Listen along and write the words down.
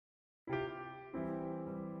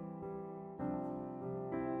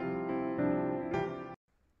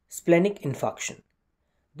Splenic infarction.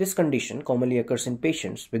 This condition commonly occurs in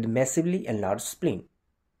patients with massively enlarged spleen.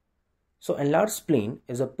 So enlarged spleen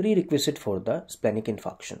is a prerequisite for the splenic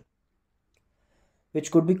infarction,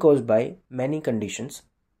 which could be caused by many conditions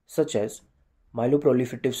such as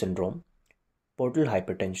myeloproliferative syndrome, portal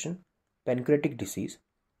hypertension, pancreatic disease,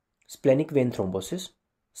 splenic vein thrombosis,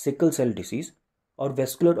 sickle cell disease, or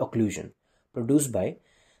vascular occlusion produced by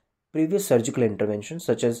previous surgical interventions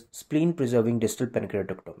such as spleen-preserving distal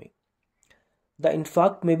pancreatectomy. The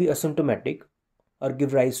infarct may be asymptomatic or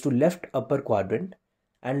give rise to left upper quadrant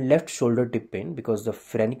and left shoulder tip pain because the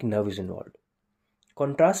phrenic nerve is involved.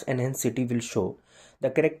 Contrast-enhanced CT will show the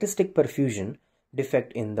characteristic perfusion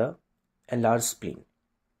defect in the enlarged spleen.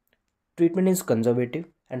 Treatment is conservative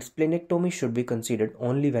and splenectomy should be considered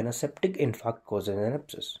only when a septic infarct causes an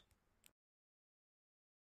abscess.